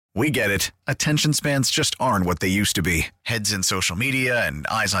We get it. Attention spans just aren't what they used to be. Heads in social media and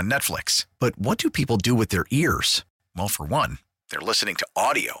eyes on Netflix. But what do people do with their ears? Well, for one, they're listening to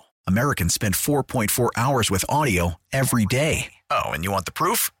audio. Americans spend 4.4 hours with audio every day. Oh, and you want the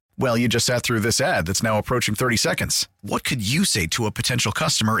proof? Well, you just sat through this ad that's now approaching 30 seconds. What could you say to a potential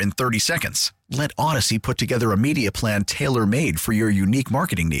customer in 30 seconds? Let Odyssey put together a media plan tailor-made for your unique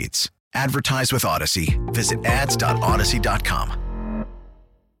marketing needs. Advertise with Odyssey. Visit ads.odyssey.com.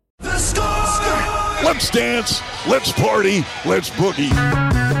 The Score! Let's dance, let's party, let's boogie.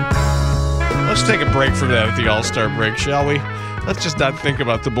 Let's take a break from that at the All-Star break, shall we? Let's just not think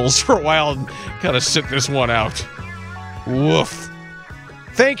about the Bulls for a while and kind of sit this one out. Woof.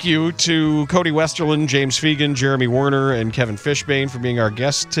 Thank you to Cody Westerland, James Fegan, Jeremy Werner, and Kevin Fishbane for being our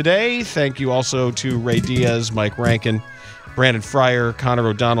guests today. Thank you also to Ray Diaz, Mike Rankin, Brandon Fryer, Connor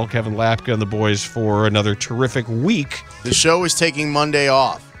O'Donnell, Kevin Lapka, and the boys for another terrific week. The show is taking Monday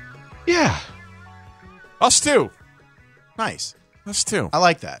off. Yeah. Us too. Nice. Us too. I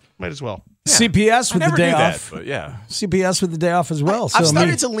like that. Might as well. Yeah. CPS with the day off. But yeah. CPS with the day off as well. I've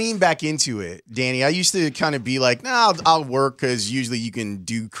started to lean back into it, Danny. I used to kind of be like, nah, I'll work because usually you can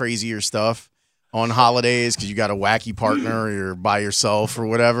do crazier stuff on holidays because you got a wacky partner or you're by yourself or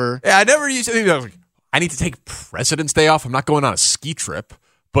whatever. Yeah, I never used to think I was like, I need to take President's Day off. I'm not going on a ski trip.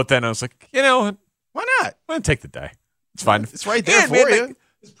 But then I was like, why not? I'm going to take the day. It's fine. It's right there for you.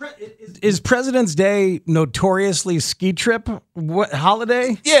 Is President's Day notoriously ski trip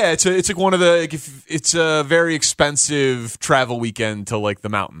holiday? Yeah, it's like one of the it's a very expensive travel weekend to like the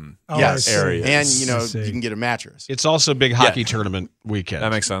mountain area, and you can get a mattress. It's also a big hockey tournament weekend. That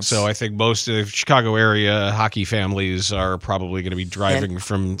makes sense. So I think most of the Chicago area hockey families are probably going to be driving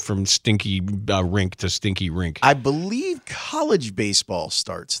from stinky rink to stinky rink. I believe college baseball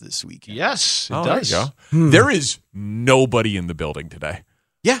starts this weekend. Yes, it There does. you go. There is nobody in the building today.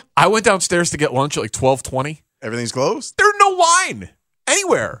 Yeah. I went downstairs to get lunch at like 12:20. Everything's closed? There's no line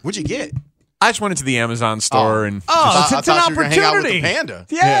anywhere. What'd you get? I just went into the Amazon store and it's an you were gonna hang out with opportunity. the panda.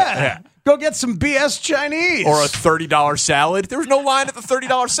 Yeah. Go get some BS Chinese. or a $30 salad. There was no line at the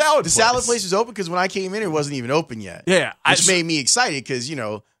 $30 salad. The salad place was open because when I came in, it wasn't even open yet. Yeah, Which made me excited because,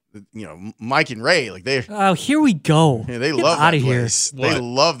 Mike and Ray, like Oh, here we go. they Get love outta that here. place. They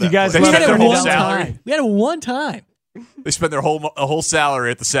love that You guys place. We They had spent it their one whole salary. time. We had it one time. They spent their whole salary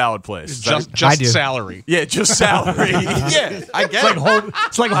at the salad place. Just I do. salary. Yeah, just salary. Yeah, I get it.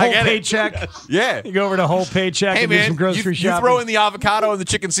 It's like a whole paycheck. Yeah. You go over to whole paycheck Hey and do man, some grocery you shopping. throw in the avocado and the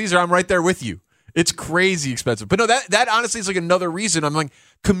chicken Caesar, I'm right there with you. It's crazy expensive. But no, that honestly is like another reason. I'm like,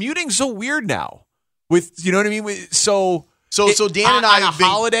 commuting's so weird now. With you know what I mean? So Dan and I on a have been-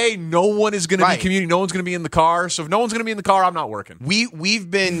 holiday, no one is going to be commuting. No one's going to be in the car. So if no one's going to be in the car, I'm not working. We've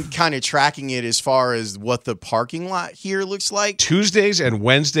been kind of tracking it as far as what the parking lot here looks like. Tuesdays and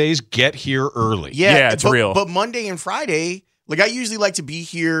Wednesdays, get here early. Yeah, it's real. But Monday and Friday, like I usually like to be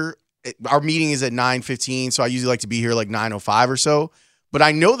here. Our meeting is at 9:15, so I usually like to be here like 9:05 or so. But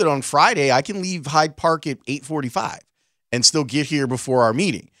I know that on Friday I can leave Hyde Park at 8:45 and still get here before our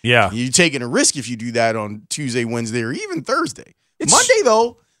meeting. Yeah. You're taking a risk if you do that on Tuesday, Wednesday, or even Thursday. Monday,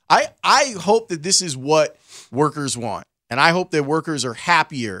 though, I hope that this is what workers want. And I hope that workers are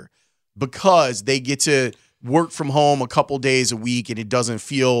happier because they get to work from home a couple days a week and it doesn't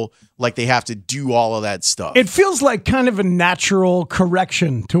feel like they have to do all of that stuff. It feels like kind of a natural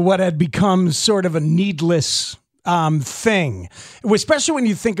correction to what had become sort of a needless thing, especially when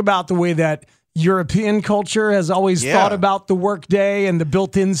you think about the way that European culture has always thought about the workday and the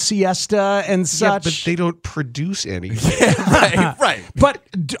built-in siesta and such. Yeah, but they don't produce anything. Right. But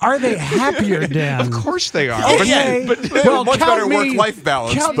are they happier, Dan? Of course they are. Okay. But they have a much better work-life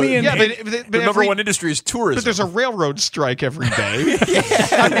balance. Count but me in. Yeah, the number one industry is tourism. But there's a railroad strike every day.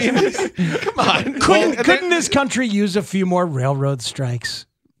 I mean, come on. Couldn't this country use a few more railroad strikes?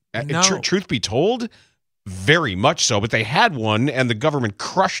 No. Truth be told, very much so. But they had one, and the government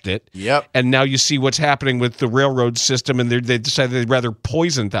crushed it. Yep. And now you see what's happening with the railroad system, and they decided they'd rather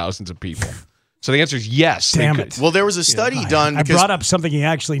poison thousands of people. So the answer is yes. Damn it. Well, there was a study done. I because brought up something he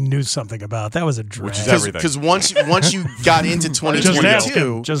actually knew something about. That was a drag. Which is everything. Because once you got into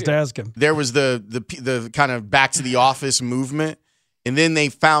 2022, Just ask him. there was the kind of back to the office movement, and then they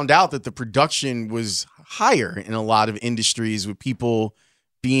found out that the production was higher in a lot of industries with people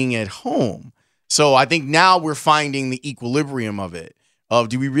being at home. So I think now we're finding the equilibrium of it. Of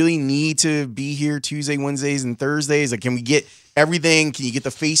do we really need to be here Tuesday, Wednesdays, and Thursdays? Like, can we get everything? Can you get the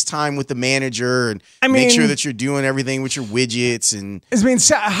FaceTime with the manager and make sure that you're doing everything with your widgets and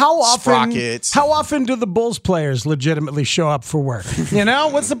how sprockets? How often do the Bulls players legitimately show up for work? You know,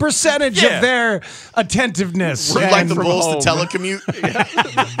 what's the percentage of their attentiveness? Would you like the from Bulls home. to telecommute?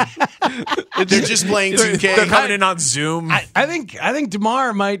 They're just playing 2K. They're coming in on Zoom. I think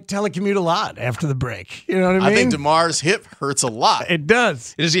DeMar might telecommute a lot after the break. You know what I mean? I think DeMar's hip hurts a lot. It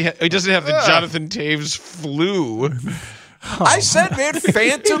does. He doesn't have the Jonathan Taves flu. I said, man,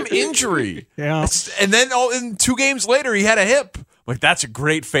 phantom injury. Yeah. And then in 2 games later, he had a hip. Like, that's a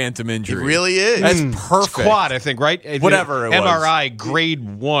great phantom It injury. really is. That's perfect. Quad, I think, right? Whatever it was. MRI grade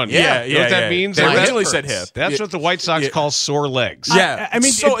 1. Yeah, You know what that means? They Like, originally that said hurts. hip. That's what the White Sox call sore legs. Yeah. I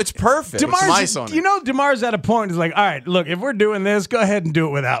mean, so it's perfect. nice on it. DeMar's at a point. He's like, all right, look, if we're doing this, go ahead and do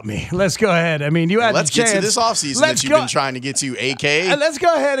it without me. Let's go ahead. I mean, you had Let's the get chance. to this offseason that you've been trying to get to, AK. And let's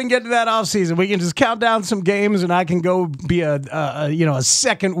go ahead and get to that offseason. We can just count down some games, and I can go be a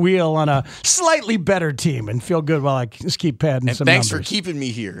second wheel on a slightly better team and feel good while I just keep padding And some thanks numbers. for keeping me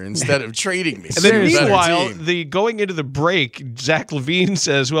here instead of trading me. And then Seriously. meanwhile, going into the break, Zach Levine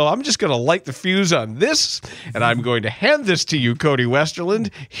says, well, I'm just going to light the fuse on this, and I'm going to hand this to you, Cody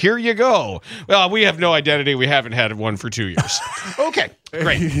Westerland. Here you go. Well, we have no identity. We haven't had one for 2 years. Okay,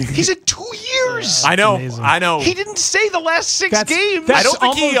 great. He's at 2 years. I know. amazing. I know. He didn't say the last 6 games. I don't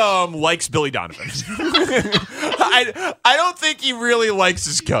think he likes Billy Donovan. I don't think he really likes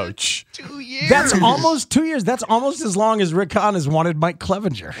his coach. 2 years. That's almost 2 years. That's almost as long as Rick Hahn has wanted Mike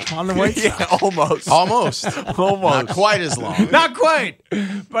Clevenger on the White Sox. Yeah, almost. Almost. Not quite as long. Not quite,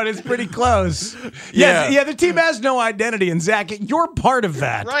 but it's pretty close. Yeah, the team has no identity, and Zach, you're part of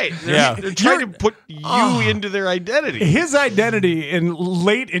that. Right. Yeah. They're trying to put you into their identity. His identity in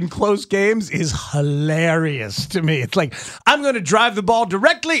late in close games is hilarious to me. It's like, I'm going to drive the ball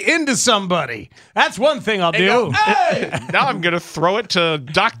directly into somebody. That's one thing I'll do. Go, hey! Now I'm going to throw it to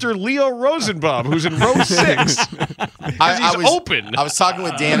Dr. Leo Rosenbaum, who's in row 6. I was open. I was talking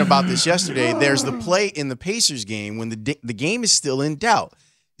with Dan about this yesterday. There's the play in the Pacers game when the game is still in doubt.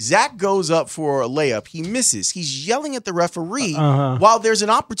 Zach goes up for a layup. He misses. He's yelling at the referee while there's an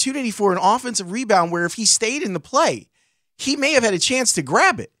opportunity for an offensive rebound where if he stayed in the play, he may have had a chance to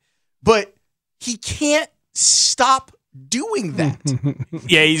grab it. But he can't stop doing that.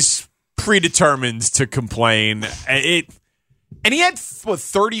 Yeah, he's predetermined to complain. And he had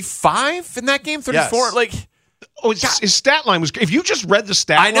 35 in that game, 34. Yes. Like, His stat line was. If you just read the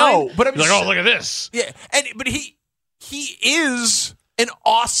stat I know, line, but I'm you're like, just- oh, look at this. yeah, but he is an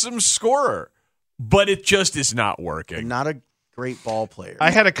awesome scorer, but it just is not working. Not a great ball player.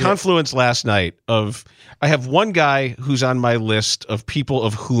 I had a confluence last night of. I have one guy who's on my list of people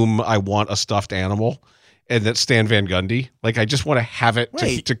of whom I want a stuffed animal, and that's Stan Van Gundy. Like, I just want to have it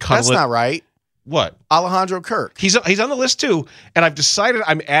Wait, to cuddle that's it. not right. What? Alejandro Kirk. He's on the list too, and I've decided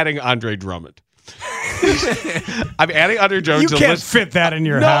I'm adding Andre Drummond. I'm adding Andre Drummond You to the can't list. fit that in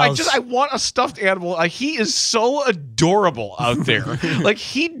your No, house. I want a stuffed animal. He is so adorable out there. Like,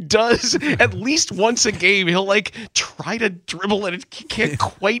 he does at least once a game. He'll like try to dribble and he can't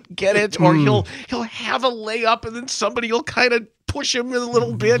quite get it, or he'll have a layup and then somebody will kind of push him a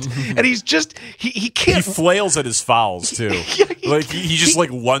little bit, and he's just he He can't. flails at his fouls too. He just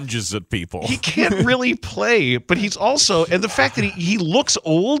lunges at people. He can't really play, but he's also, and the fact that he looks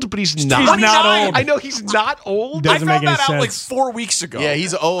old, but he's not. He's not old. I know he's not old. Doesn't I found make that any out sense. 4 weeks ago. Yeah,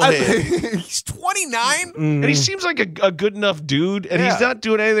 he's an old head. He's 29. And he seems like a good enough dude, and he's not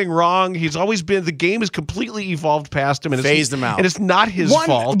doing anything wrong. He's always been. The game has completely evolved past him, and Phased him out. And it's not his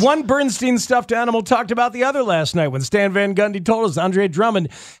fault. One Bernstein stuffed animal talked about the other last night when Stan Van Gundy told us Andre Drummond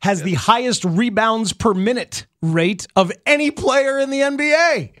has the highest rebounds per minute rate of any player in the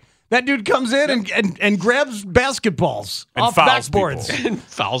NBA. That dude comes in and grabs basketballs And off fouls backboards. And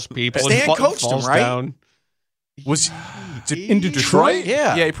fouls people. Stan and coached him, falls right? down. Was In Detroit?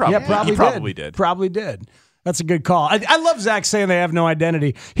 Yeah. Yeah, he probably did. Probably did. That's a good call. I love Zach saying they have no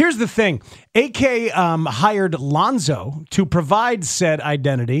identity. Here's the thing. AK hired Lonzo to provide said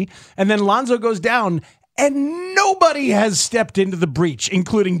identity, and then Lonzo goes down, and nobody has stepped into the breach,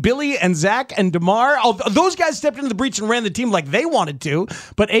 including Billy and Zach and DeMar. Those guys stepped into the breach and ran the team like they wanted to,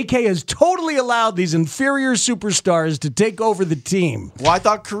 but AK has totally allowed these inferior superstars to take over the team. Well, I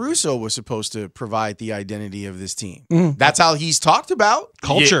thought Caruso was supposed to provide the identity of this team. That's how he's talked about.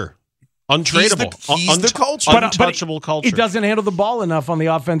 Culture. Untradeable. He's the culture. Untouchable culture. He doesn't handle the ball enough on the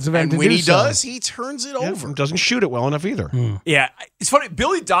offensive end And to when do he so. does, he turns it over. Doesn't shoot it well enough either. Yeah, it's funny.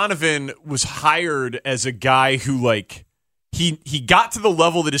 Billy Donovan was hired as a guy who he got to the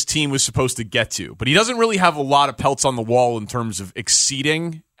level that his team was supposed to get to, but he doesn't really have a lot of pelts on the wall in terms of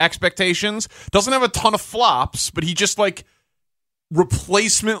exceeding expectations. Doesn't have a ton of flops, but he just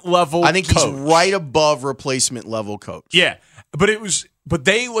replacement level. I think coach. he's right above replacement level coach. Yeah, but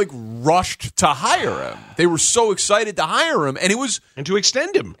they like rushed to hire him. They were so excited to hire him, and to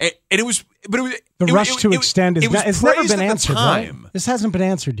extend him. The rush to extend it's never been answered, right? This hasn't been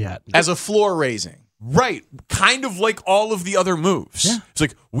answered yet. As a floor raising. Right, kind of like all of the other moves. Yeah. It's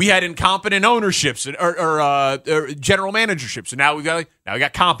like we had incompetent ownerships or general managerships, and now we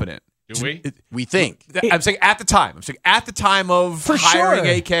got competent. Do we? We think. I'm saying at the time. at the time of For hiring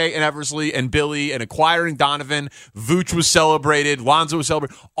sure. AK and Eversley and Billy and acquiring Donovan, Vooch was celebrated, Lonzo was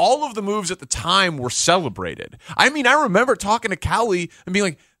celebrated. All of the moves at the time were celebrated. I mean, I remember talking to Cowley and being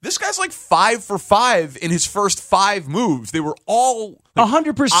like, this guy's like 5 for 5 in his first 5 moves. They were all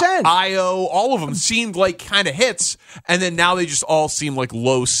 100%. IO, all of them seemed like kind of hits, and then now they just all seem like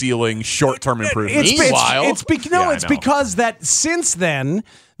low ceiling, short term improvements. It's because that since then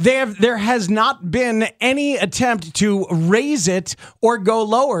there has not been any attempt to raise it or go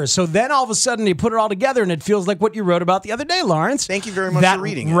lower. So then all of a sudden you put it all together and it feels like what you wrote about the other day, Lawrence. Thank you very much for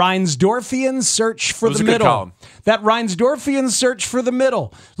reading it. Reinsdorfian search for the middle. That Reinsdorfian search for the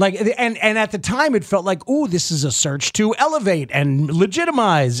middle. Like and at the time it felt like, ooh, this is a search to elevate and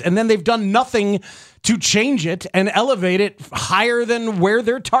legitimize. And then they've done nothing to change it and elevate it higher than where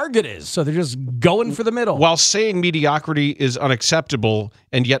their target is. So they're just going for the middle. While saying mediocrity is unacceptable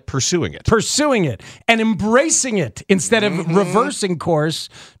and yet pursuing it. Pursuing it and embracing it instead of reversing course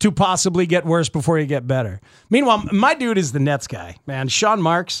to possibly get worse before you get better. Meanwhile, my dude is the Nets guy, man. Sean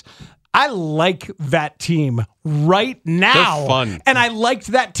Marks. I like that team right now. They're fun. And I liked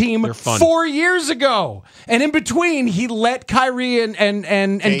that team 4 years ago. And in between, he let Kyrie and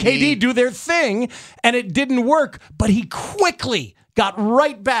KD do their thing, and it didn't work. But he quickly got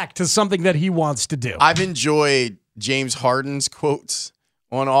right back to something that he wants to do. I've enjoyed James Harden's quotes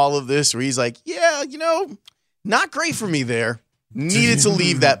on all of this, where he's like, yeah, not great for me there. Needed to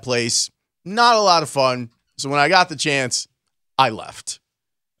leave that place. Not a lot of fun. So when I got the chance, I left.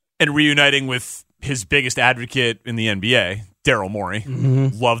 And reuniting with his biggest advocate in the NBA, Daryl Morey.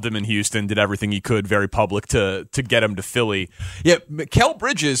 Loved him in Houston, did everything he could, very public to get him to Philly. Yeah, Mikal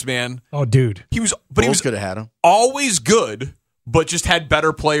Bridges, man. Oh, dude. He was could have had him. Always good, but just had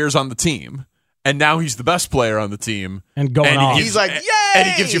better players on the team. And now he's the best player on the team. And going off. He's like, yay! And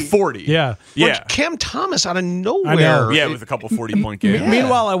he gives you 40. Yeah. Yeah. Cam Thomas out of nowhere. I know. Yeah, with a couple 40-point games.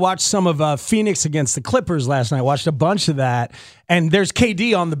 Meanwhile, I watched some of Phoenix against the Clippers last night. I watched a bunch of that. And there's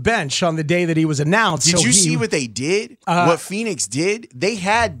KD on the bench on the day that he was announced. Did you see what they did? What Phoenix did? They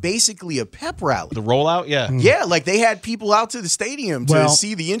had basically a pep rally. The rollout? Yeah. Yeah, like they had people out to the stadium to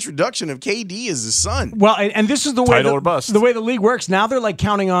see the introduction of KD as his son. Well, and this is the way Title or bust. the way the league works. Now they're like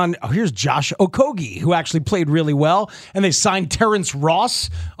counting on, here's Josh Okogie, who actually played really well. And they signed Terrence Ross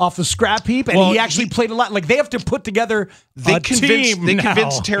off the scrap heap. And he actually played a lot. Like they have to put together a team They now.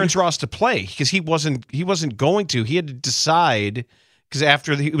 convinced Terrence Ross to play because he wasn't going to. He had to decide because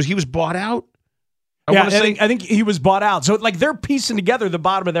after he was bought out. I think he was bought out. So like they're piecing together the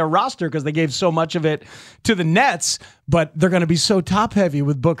bottom of their roster because they gave so much of it to the Nets, but they're going to be so top heavy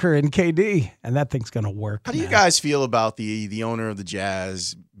with Booker and KD, and that thing's going to work. How do you guys feel about the owner of the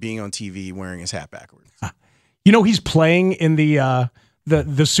Jazz being on TV wearing his hat backwards? He's playing in the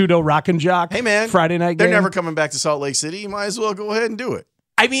pseudo Rock and Jock. Hey man, Friday night game. They're never coming back to Salt Lake City. You might as well go ahead and do it.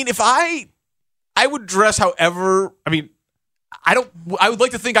 I mean, if I would dress however. I mean, I would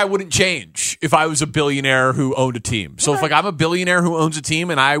like to think I wouldn't change if I was a billionaire who owned a team. So if I'm a billionaire who owns a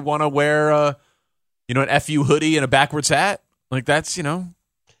team and I want to wear an FU hoodie and a backwards hat, like that's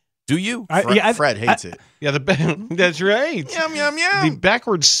do you? Fred hates it. Yeah, that's right. Yum yum yum. The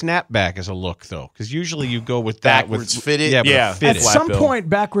backwards snapback is a look though, because usually you go with that backwards fitted. Yeah, At some point,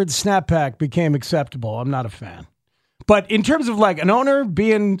 backwards snapback became acceptable. I'm not a fan, but in terms of like an owner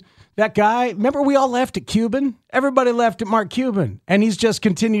being that guy, remember we all left at Cuban? Everybody left at Mark Cuban, and he's just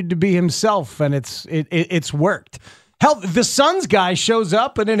continued to be himself, and it's worked. Hell, the Suns guy shows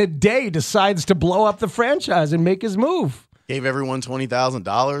up and in a day decides to blow up the franchise and make his move. Gave everyone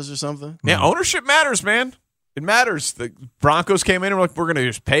 $20,000 or something. Yeah, ownership matters, man. It matters. The Broncos came in and were like, we're going to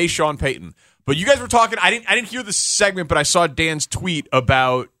just pay Sean Payton. But you guys were talking. I didn't hear this segment, but I saw Dan's tweet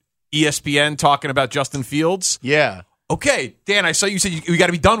about ESPN talking about Justin Fields. Yeah. Okay, Dan, I saw you said we got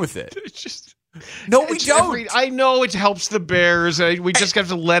to be done with it. No, we don't. I know it helps the Bears. We just have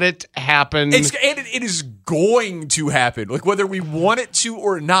to let it happen. It is going to happen. Like whether we want it to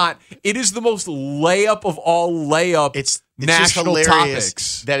or not, it is the most layup of all layup. It's national just hilarious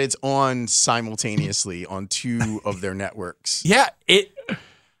topics that it's on simultaneously on 2 of their networks. Yeah,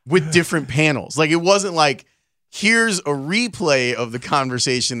 with different panels. Like it wasn't like here's a replay of the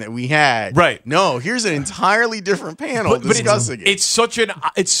conversation that we had. Right. No, here's an entirely different panel discussing it. It's such a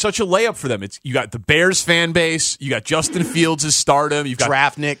layup for them. You got the Bears fan base, you got Justin Fields' stardom, you've got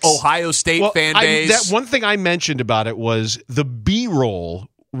Draftniks. Ohio State fan base. That one thing I mentioned about it was the B-roll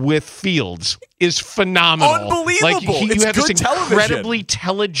with Fields is phenomenal. Unbelievable. You It's have this good television. incredibly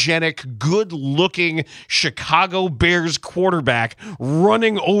telegenic, good-looking Chicago Bears quarterback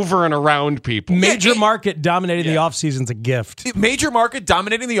running over and around people. Major market dominating the offseason's a gift. Major market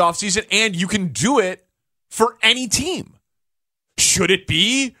dominating the offseason, and you can do it for any team. Should it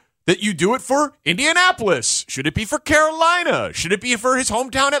be that you do it for Indianapolis? Should it be for Carolina? Should it be for his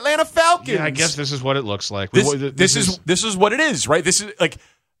hometown Atlanta Falcons? Yeah, I guess this is what it looks like. This is what it is, right? This is like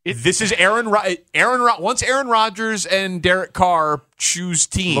this is once Aaron Rodgers and Derek Carr choose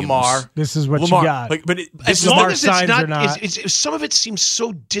teams. Lamar. This is what Lamar. you got. Like, but As Lamar long as it's signs not, or not. some of it seems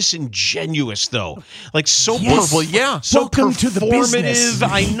so disingenuous, though. Like so, Well, yeah. so Welcome to the business. performative.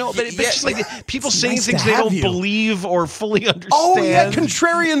 I know, but it's just like people saying nice things to they have don't you. believe or fully understand. Oh, yeah,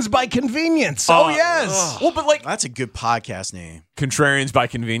 contrarians by convenience. Yes. Well, but like That's a good podcast name. contrarians by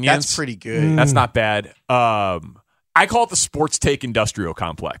convenience. That's pretty good. That's not bad. I call it the sports take industrial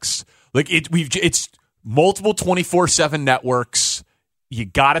complex. Like it's multiple 24/7 networks. You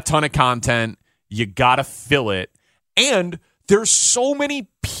got a ton of content. You got to fill it. And there's so many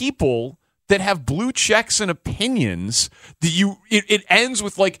people that have blue checks and opinions that it ends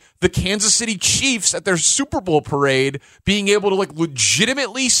with like the Kansas City Chiefs at their Super Bowl parade being able to like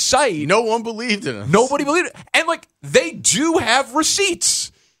legitimately cite. No one believed in us. Nobody believed it. And like they do have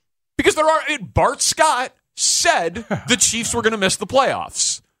receipts because Bart Scott said the Chiefs were going to miss the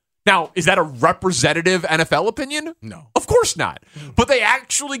playoffs. Now, is that a representative NFL opinion? No. Of course not. But they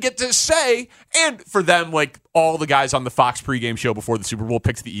actually get to say, and for them, like all the guys on the Fox pregame show before the Super Bowl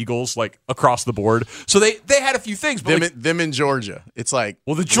picked the Eagles, like across the board. So they had a few things. But Them in Georgia. It's like,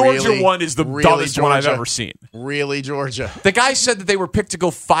 well, the Georgia really, one is the really dumbest one I've Georgia? ever seen. Really, Georgia. The guy said that they were picked to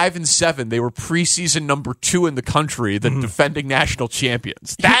go 5-7. They were preseason number 2 in the country, the defending national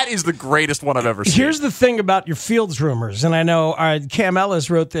champions. That is the greatest one I've ever seen. Here's the thing about your Fields rumors, and I know Cam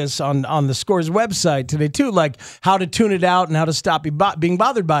Ellis wrote this on the Scores website today too, like how to tune it out and how to stop being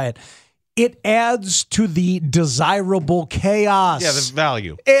bothered by it. It adds to the desirable chaos. Yeah, there's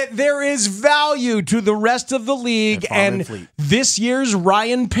value. There is value to the rest of the league, and this year's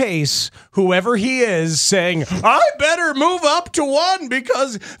Ryan Pace, whoever he is, saying, I better move up to 1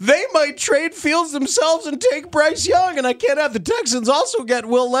 because they might trade Fields themselves and take Bryce Young, and I can't have the Texans also get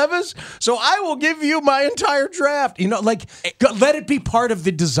Will Levis, so I will give you my entire draft. You know, like, let it be part of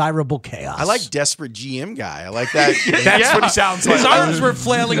the desirable chaos. I like desperate GM guy. I like that. That's what he sounds like. His arms were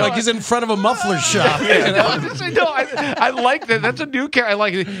flailing like he's in front of a muffler shop. I like that. That's a new character. I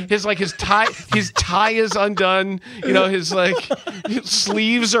like his tie. His tie is undone. You know, his his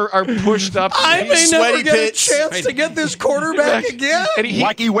sleeves are pushed up. I may Sweaty never get pits. a chance to get this quarterback again. And he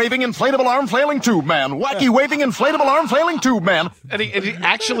Wacky waving inflatable arm flailing tube man. Wacky waving inflatable arm flailing tube man. he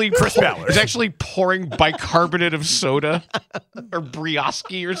actually he's actually pouring bicarbonate of soda or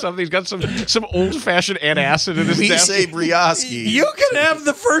Brioski or something. He's got some old fashioned antacid in his We desk. say Brioski. You can have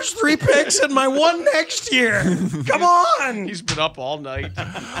the first 3 picks and my 1 next year. Come on. He's been up all night.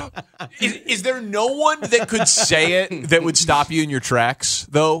 Is there no one that could say it that would stop you in your tracks,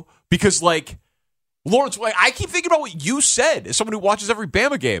 though? Because, like, Lawrence, I keep thinking about what you said as someone who watches every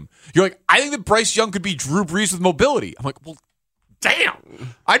Bama game. You're like, I think that Bryce Young could be Drew Brees with mobility. I'm like, well,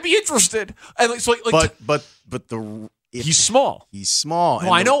 damn, I'd be interested. And like, so like, but he's small. He's small.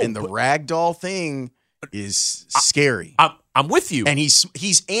 No, I know, And the ragdoll thing is scary. I'm with you. And he's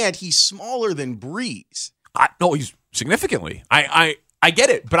smaller than Breeze. No, he's significantly. I get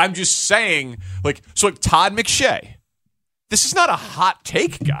it, but I'm just saying, like Todd McShay. This is not a hot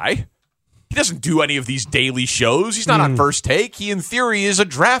take guy. He doesn't do any of these daily shows. He's not on First Take. He, in theory, is a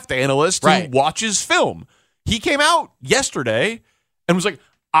draft analyst who watches film. He came out yesterday and was like,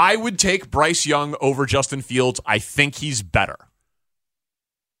 I would take Bryce Young over Justin Fields. I think he's better.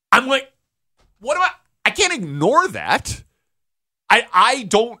 I'm like, what am I can't ignore that.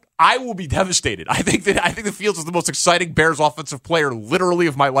 I will be devastated. I think that Fields is the most exciting Bears offensive player literally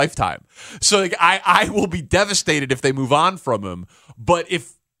of my lifetime. So like, I will be devastated if they move on from him. But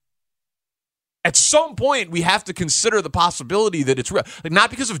if at some point we have to consider the possibility that it's real, like not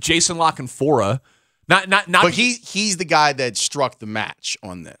because of Jason LaCanfora, not. But he's the guy that struck the match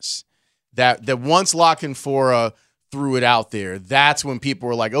on this. That once LaCanfora threw it out there, that's when people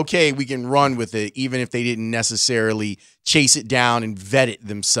were like, okay, we can run with it, even if they didn't necessarily chase it down and vet it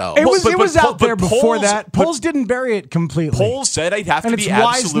themselves. It was, But- it but was out but there before polls- that. but- Polls didn't bury it completely. Polls said I'd have and to be it's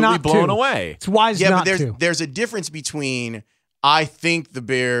wise absolutely not blown to. away. It's wise Yeah, not but to. there's a difference between I think the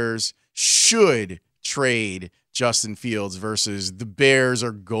Bears should trade Justin Fields versus the Bears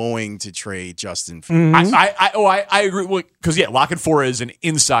are going to trade Justin Fields. I agree. Because La Canfora is an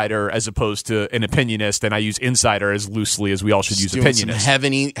insider as opposed to an opinionist, and I use insider as loosely as we all should use Doing some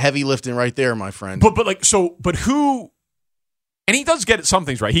opinionist. heavy lifting right there, my friend. But who? And he does get some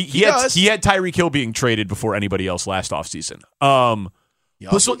things right. He had Tyreek Hill being traded before anybody else last offseason. He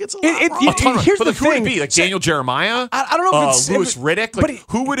also gets a lot it- wrong. A ton of- here's but the like, who would it thing. be? Like Daniel Jeremiah? I don't know if it's Louis Riddick? but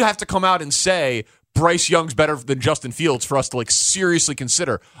Who would have to come out and say Bryce Young's better than Justin Fields for us to seriously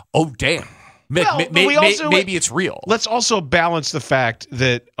consider? Oh damn, maybe it's real. Let's also balance the fact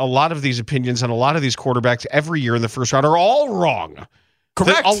that a lot of these opinions on a lot of these quarterbacks every year in the first round are all wrong.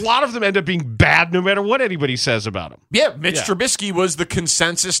 Correct. A lot of them end up being bad no matter what anybody says about them. Yeah, Mitch Trubisky was the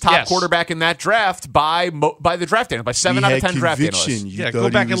consensus top quarterback in that draft by the draft analyst, by 7 out of 10 draft analysts. Go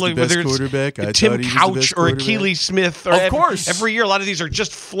back and look whether it's Tim Couch or Akili Smith. Or Of course. Every year, a lot of these are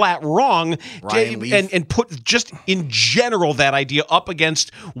just flat wrong. Ryan Leaf. And put just in general that idea up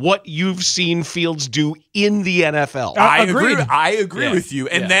against what you've seen Fields do in the NFL. I Agreed. agree with you.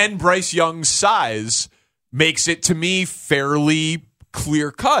 And then Bryce Young's size makes it, to me, fairly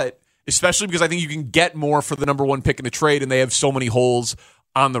clear cut, especially because I think you can get more for the number one pick in a trade, and they have so many holes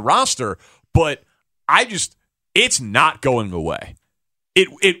on the roster. But it's not going away.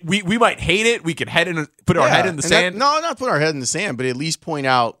 We might hate it. We could put our head in the sand. Not put our head in the sand, but at least point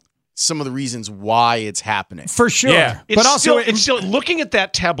out some of the reasons why it's happening. For sure. Yeah. But also, it's still looking at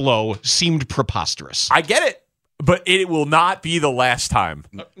that tableau seemed preposterous. I get it, but it will not be the last time.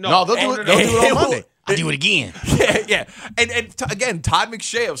 No, they'll do it. They'll do it on Monday. I'll do it again. Yeah. And again, Todd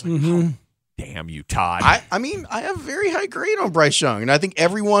McShay, I was like, oh, damn you, Todd. I mean, I have a very high grade on Bryce Young, and I think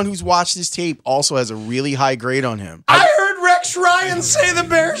everyone who's watched this tape also has a really high grade on him. I heard Rex Ryan say the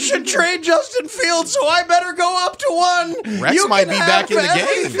Bears should trade Justin Fields, so I better go up to one. Rex You might can be back have in the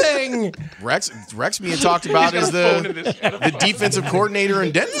game. everything. Rex being talked about as the defensive coordinator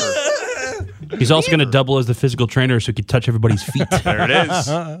in Denver. He's also going to double as the physical trainer so he can touch everybody's feet. There it is.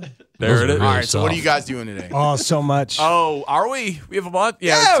 There it is. All right, so what are you guys doing today? Oh, so much. Oh, are we? We have a month?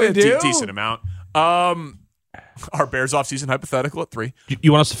 Yeah, we it's do. a decent amount. Our Bears offseason hypothetical at 3.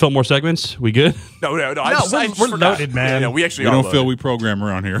 You want us to film more segments? We good? No. I just we're forgot. loaded, man. Yeah, we actually We are don't loaded. feel we program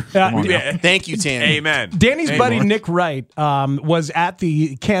around here. Come on now. Yeah. Thank you, Tanny. Amen. Danny's Amen. buddy Nick Wright was at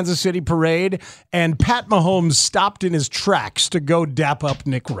the Kansas City parade, and Pat Mahomes stopped in his tracks to go dap up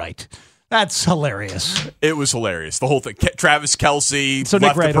Nick Wright. That's hilarious. It was hilarious. The whole thing. Travis Kelce So Nick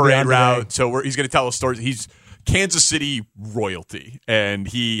left the Wright will be parade on route. today. So he's going to tell us stories. He's Kansas City royalty, and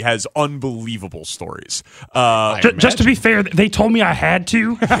he has unbelievable stories. Just to be fair, they told me I had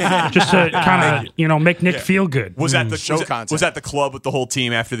to, just to kind of, make Nick feel good. Was at the Show content. was at the club with the whole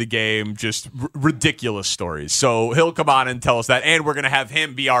team after the game. Just ridiculous stories. So he'll come on and tell us that, and we're going to have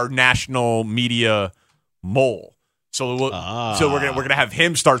him be our national media mole. So we're gonna have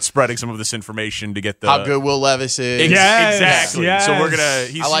him start spreading some of this information to get the How good Will Levis is. exactly. Yes. So we're gonna.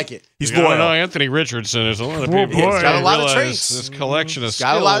 I like it. He's I don't know loyal. Anthony Richardson. There's a lot of Oh, people. boy. who Got a lot of realize traits. This collection of Got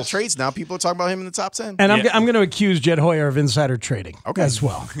skills. a lot of traits. Now people are talking about him in the top 10. And Yeah. I'm going to accuse Jed Hoyer of insider trading as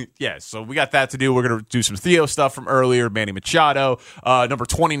well. Yeah, so we got that to do. We're going to do some Theo stuff from earlier. Manny Machado, number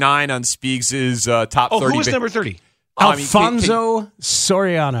 29 on Speaks' top 30. Who was number 30? Alfonso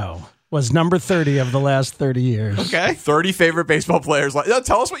Soriano was number 30 of the last 30 years. Okay. 30 favorite baseball players.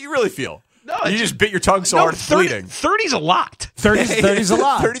 Tell us what you really feel. No, you just bit your tongue so hard it's bleeding. 30's a lot. 30's a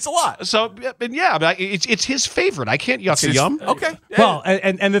lot. 30's a lot. So, it's his favorite. I can't yuck a yum. Okay. Well,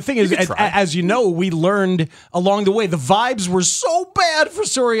 and the thing is, can try. as you know, we learned along the way, the vibes were so bad for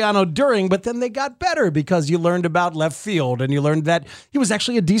Soriano during, but then they got better because you learned about left field and you learned that he was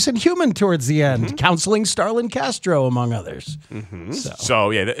actually a decent human towards the end, counseling Starlin Castro, among others.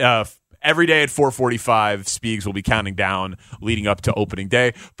 So every day at 4:45, Speaks will be counting down leading up to opening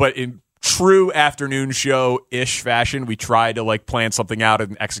day. But in true afternoon show-ish fashion, we tried to plan something out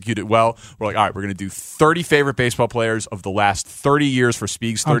and execute it well. We're like, all right, we're going to do 30 favorite baseball players of the last 30 years for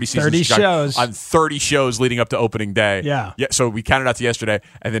Speaks, 30 seasons. 30 shows. On 30 shows leading up to opening day. Yeah. So we counted out to yesterday.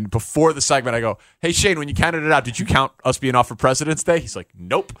 And then before the segment, I go, hey, Shane, when you counted it out, did you count us being off for President's Day? He's like,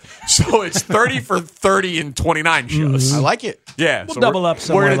 nope. So it's 30 for 30 and 29 shows. I like it. Yeah. We'll so double up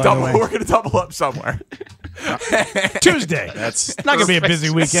somewhere, We're by the way. going to double up somewhere. Tuesday. That's not going to be a busy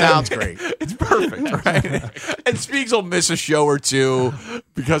weekend. Sounds great. It's perfect, right? And Speaks will miss a show or two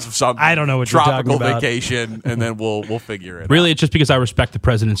because of some I don't know what you're tropical talking about. vacation, and then we'll figure it out. Really, it's just because I respect the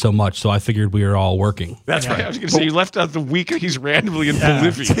president so much, so I figured we were all working. That's right. I was going to say, you left out the week he's randomly in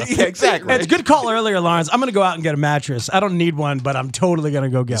Bolivia. Yeah, exactly. It's a good call earlier, Lawrence. I'm going to go out and get a mattress. I don't need one, but I'm totally going to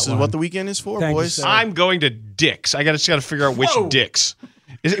go get This one. is what the weekend is for, Thank you, boys. sir. I'm going to Dick's. I just got to figure out which Dick's.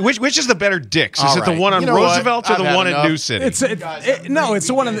 Is it, which is the better Dick's? Is All it the right. one on You know what? Roosevelt or I've the had one enough. at New City? It's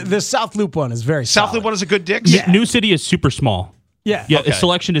the one in the South Loop one is very South solid. Loop one is a good Dick's? Yeah. New City is super small. Yeah. Yeah, Okay. the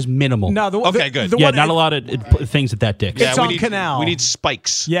selection is minimal. No, Okay, good. The yeah, one, not a lot of things at that Dick's. It's we on need, Canal. We need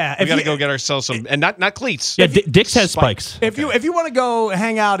spikes. Yeah, We if got to you- go get ourselves some, and not cleats. Yeah, Dick's has spikes. If you want to go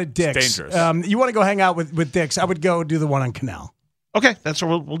hang out at Dick's, dangerous. you want to go hang out with Dick's, I would go do the one on Canal. Okay, that's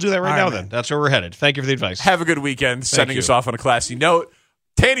where we'll do that right All now right, then. man. That's where we're headed. Thank you for the advice. Have a good weekend. Sending you. us off on a classy note.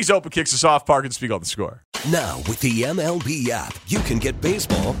 Tandy's Open kicks us off. Park and Speak on the score. Now, with the MLB app, you can get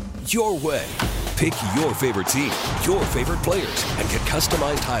baseball your way. Pick your favorite team, your favorite players, and get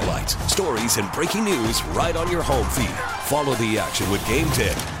customized highlights, stories, and breaking news right on your home feed. Follow the action with Game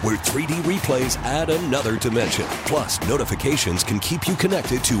Tip, where 3D replays add another dimension. Plus, notifications can keep you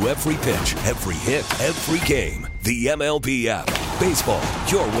connected to every pitch, every hit, every game. The MLB app. Baseball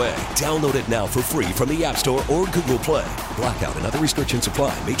your way. Download it now for free from the App Store or Google Play. Blackout and other restrictions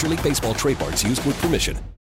apply. Major League Baseball trademarks used with permission.